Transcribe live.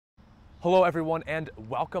Hello everyone and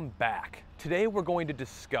welcome back. Today we're going to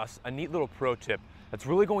discuss a neat little pro tip that's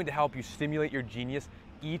really going to help you stimulate your genius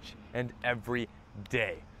each and every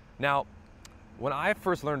day. Now, when I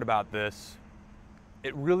first learned about this,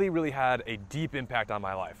 it really had a deep impact on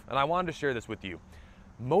my life, and I wanted to share this with you.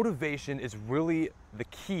 Motivation is really the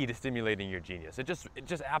key to stimulating your genius. It just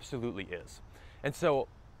absolutely is. And so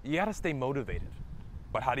you gotta stay motivated.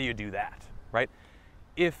 But how do you do that, right?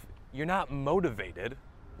 If you're not motivated,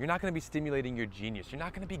 you're not going to be stimulating your genius. You're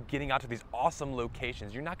not going to be getting out to these awesome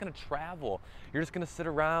locations. You're not going to travel. You're just going to sit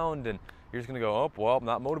around and you're just going to go, oh, well, I'm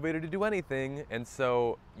not motivated to do anything. And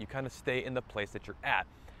so you kind of stay in the place that you're at.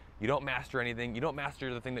 You don't master anything. You don't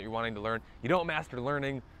master the thing that you're wanting to learn. You don't master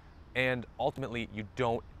learning. And ultimately, you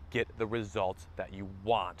don't get the results that you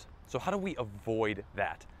want. So how do we avoid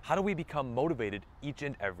that? How do we become motivated each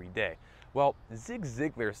and every day? Well, Zig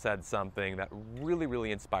Ziglar said something that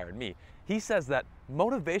really inspired me. He says that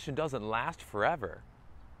motivation doesn't last forever,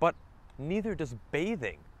 but neither does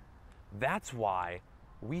bathing. That's why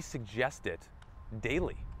we suggest it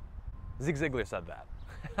daily. Zig Ziglar said that.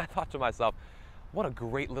 I thought to myself, what a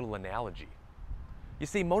great little analogy. You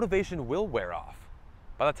see, motivation will wear off.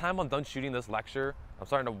 By the time I'm done shooting this lecture, I'm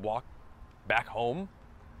starting to walk back home,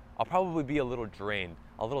 I'll probably be a little drained,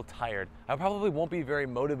 a little tired. I probably won't be very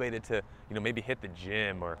motivated to, maybe hit the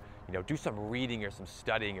gym or, do some reading or some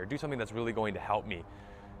studying or do something that's really going to help me.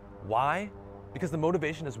 Why? Because the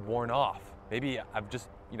motivation is worn off. Maybe I've just,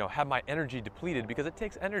 had my energy depleted because it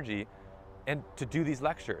takes energy and to do these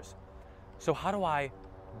lectures. So how do I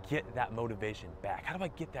get that motivation back? How do I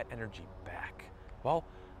get that energy back? Well,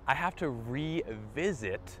 I have to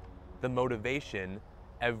revisit the motivation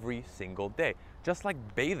every single day, just like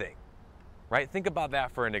bathing, right? Think about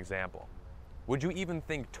that for an example. Would you even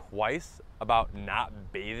think twice about not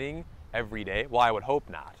bathing every day? Well, I would hope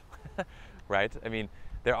not, right? I mean,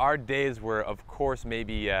 there are days where, of course,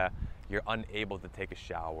 maybe you're unable to take a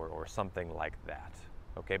shower or something like that,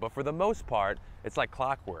 okay? But for the most part, it's like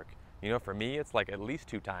clockwork. For me, it's like at least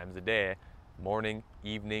 2 times a day, morning,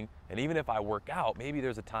 evening, and even if I work out, maybe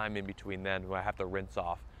there's a time in between then where I have to rinse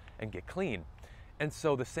off and get clean. And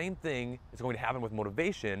so the same thing is going to happen with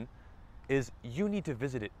motivation is you need to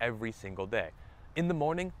visit it every single day. In the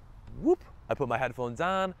morning, whoop, I put my headphones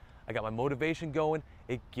on, I got my motivation going,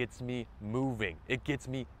 it gets me moving, it gets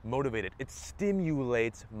me motivated, it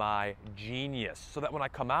stimulates my genius so that when I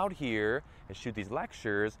come out here and shoot these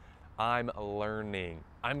lectures, I'm learning,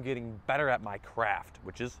 I'm getting better at my craft,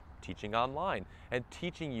 which is teaching online and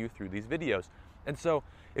teaching you through these videos. And so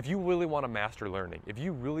if you really want to master learning, if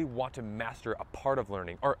you really want to master a part of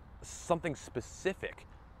learning or something specific,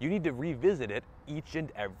 you need to revisit it each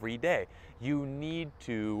and every day. You need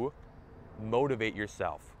to motivate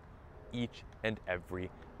yourself each and every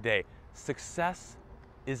day. Success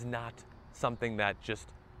is not something that just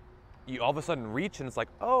you all of a sudden reach and it's like,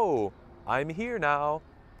 oh, I'm here now.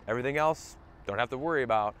 Everything else, don't have to worry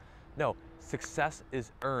about. No, success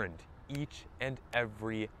is earned each and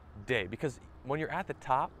every day because when you're at the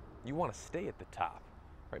top, you want to stay at the top,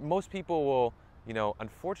 right? Most people will,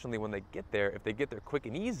 unfortunately, when they get there, if they get there quick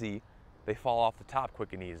and easy, they fall off the top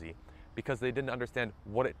quick and easy because they didn't understand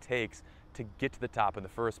what it takes to get to the top in the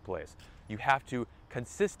first place. You have to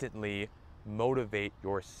consistently motivate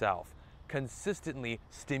yourself, consistently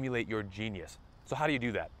stimulate your genius. So how do you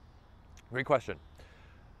do that? Great question.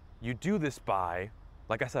 You do this by,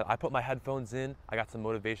 like I said, I put my headphones in, I got some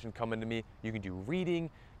motivation coming to me. You can do reading,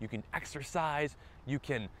 you can exercise, you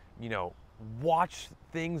can, watch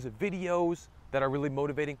things, videos that are really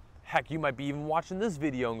motivating. Heck, you might be even watching this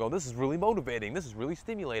video and go, this is really motivating, this is really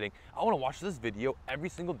stimulating. I want to watch this video every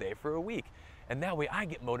single day for a week. And that way I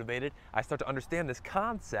get motivated, I start to understand this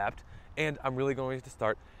concept, and I'm really going to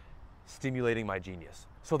start stimulating my genius.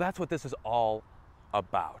 So that's what this is all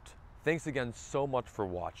about. Thanks again so much for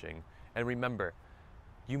watching. And remember,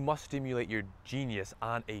 you must stimulate your genius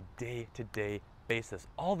on a day-to-day basis.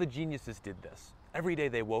 All the geniuses did this. Every day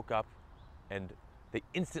they woke up and they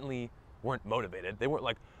instantly weren't motivated. They weren't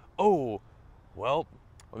like, oh, well,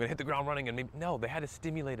 I'm gonna hit the ground running and maybe, no, they had to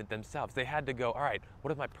stimulate it themselves. They had to go, all right,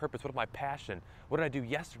 what is my purpose? What is my passion? What did I do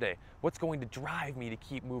yesterday? What's going to drive me to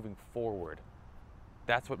keep moving forward?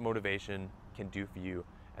 That's what motivation can do for you,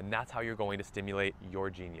 and that's how you're going to stimulate your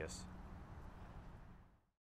genius.